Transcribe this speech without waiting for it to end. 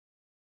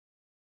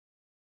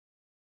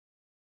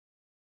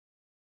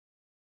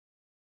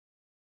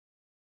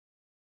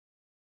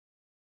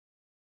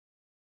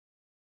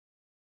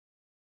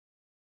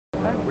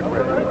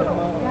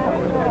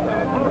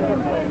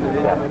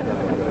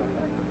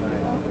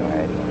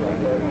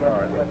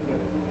And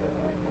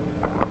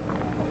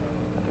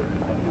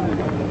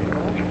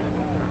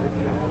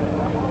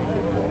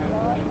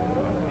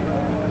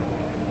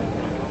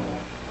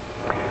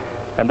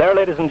there,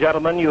 ladies and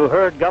gentlemen, you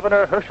heard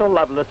Governor Herschel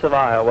Lovelace of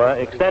Iowa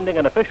extending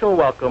an official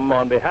welcome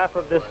on behalf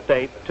of this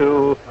state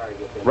to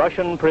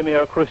Russian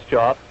Premier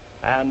Khrushchev.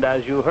 And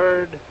as you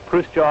heard,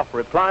 Khrushchev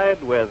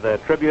replied with a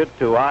tribute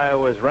to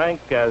Iowa's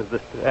rank as the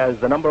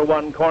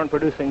 #1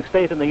 corn-producing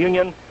state in the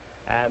Union,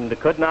 and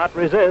could not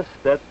resist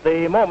at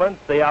the moment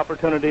the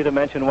opportunity to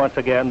mention once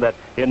again that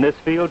in this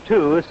field,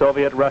 too,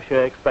 Soviet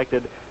Russia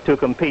expected to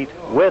compete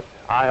with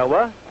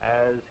Iowa,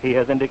 as he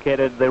has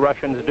indicated the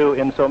Russians do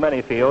in so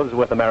many fields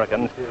with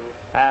Americans.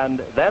 And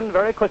then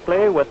very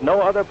quickly, with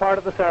no other part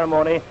of the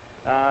ceremony,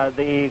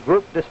 the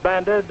group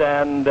disbanded,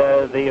 and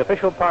the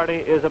official party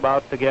is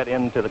about to get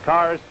into the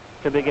cars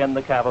to begin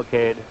the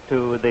cavalcade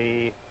to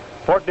the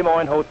Fort Des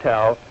Moines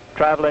Hotel,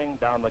 traveling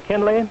down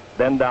McKinley,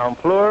 then down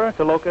Fleur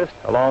to Locust,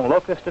 along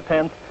Locust to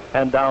 10th,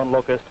 and down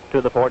Locust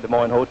to the Fort Des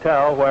Moines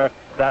Hotel, where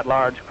that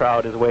large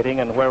crowd is waiting,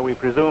 and where we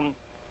presume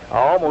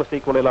almost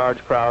equally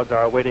large crowds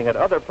are waiting at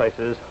other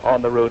places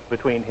on the route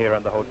between here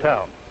and the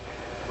hotel.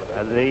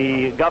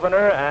 The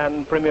governor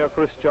and Premier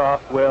Khrushchev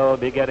will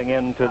be getting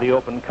into the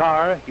open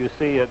car. You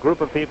see a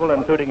group of people,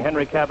 including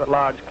Henry Cabot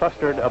Lodge,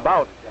 clustered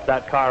about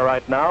that car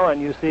right now,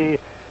 and you see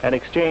an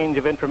exchange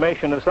of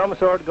information of some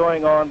sort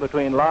going on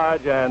between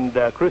Lodge and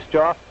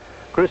Khrushchev.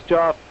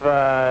 Khrushchev,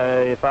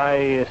 if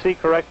I see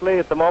correctly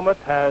at the moment,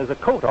 has a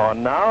coat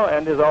on now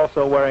and is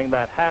also wearing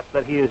that hat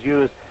that he has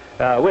used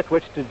with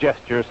which to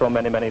gesture so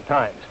many, many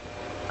times.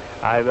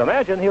 I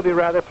imagine he'll be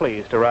rather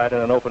pleased to ride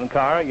in an open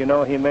car. You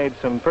know, he made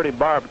some pretty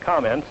barbed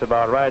comments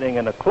about riding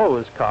in a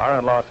closed car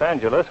in Los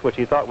Angeles, which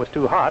he thought was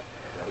too hot.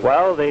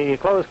 Well, the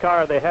closed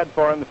car they had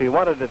for him, if he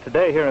wanted it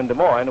today here in Des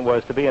Moines,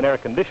 was to be an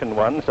air-conditioned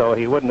one, so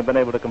he wouldn't have been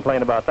able to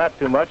complain about that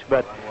too much,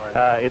 but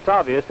it's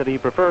obvious that he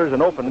prefers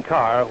an open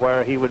car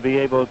where he would be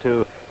able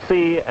to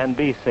see and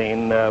be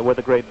seen with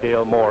a great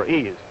deal more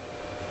ease.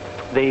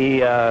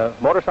 The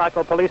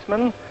motorcycle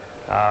policeman,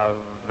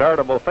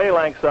 veritable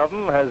phalanx of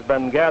them, has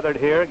been gathered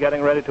here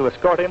getting ready to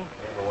escort him,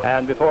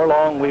 and before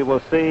long we will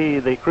see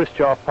the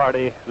Khrushchev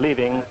party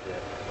leaving.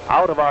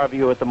 Out of our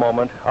view at the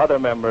moment, other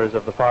members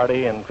of the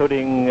party,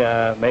 including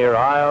Mayor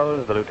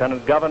Isles, the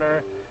Lieutenant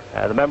Governor,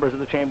 the members of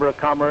the Chamber of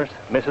Commerce,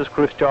 Mrs.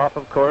 Khrushchev,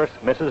 of course,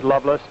 Mrs.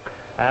 Lovelace,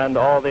 and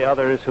all the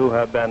others who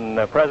have been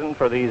present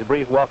for these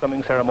brief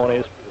welcoming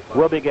ceremonies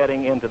will be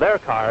getting into their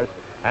cars,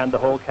 and the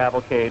whole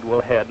cavalcade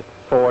will head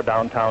for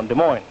downtown Des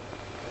Moines.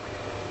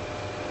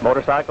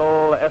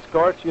 Motorcycle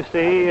escorts you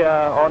see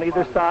on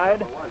either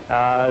side.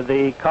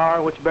 The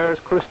car which bears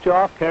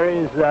Khrushchev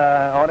carries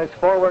on its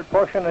forward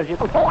portion, as you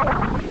can see,